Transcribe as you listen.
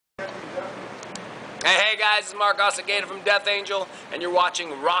guys, it's Mark Osagata from Death Angel, and you're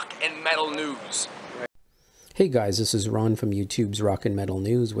watching Rock and Metal News. Hey guys, this is Ron from YouTube's Rock and Metal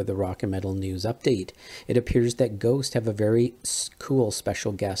News with a Rock and Metal News update. It appears that Ghost have a very cool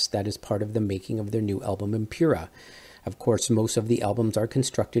special guest that is part of the making of their new album Impera. Of course, most of the albums are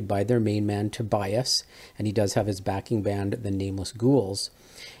constructed by their main man Tobias, and he does have his backing band, the Nameless Ghouls,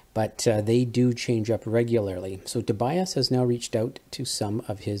 but they do change up regularly. So Tobias has now reached out to some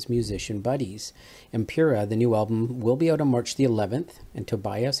of his musician buddies. Impera, the new album, will be out on March the 11th, and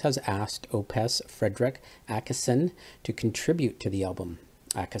Tobias has asked Opeth's Fredrik Åkesson to contribute to the album.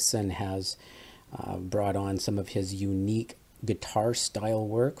 Åkesson has brought on some of his unique guitar style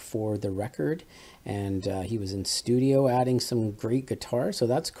work for the record, and he was in studio adding some great guitar, so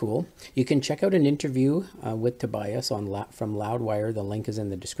that's cool. You can check out an interview with Tobias from Loudwire. The link is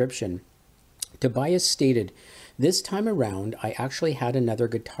in the description. Tobias stated, "This time around I actually had another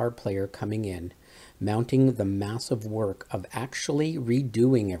guitar player coming in, mounting the massive work of actually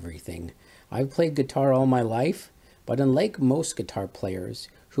redoing everything. I've played guitar all my life, but unlike most guitar players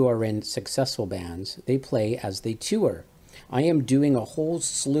who are in successful bands, they play as they tour. I am doing a whole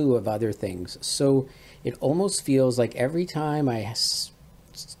slew of other things, so it almost feels like every time I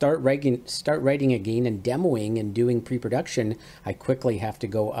start writing again and demoing and doing pre-production, I quickly have to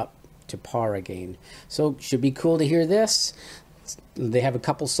go up to par again." So should be cool to hear this. They have a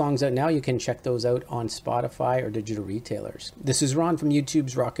couple songs out now. You can check those out on Spotify or digital retailers. This is Ron from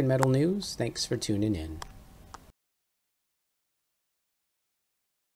YouTube's Rock and Metal News. Thanks for tuning in.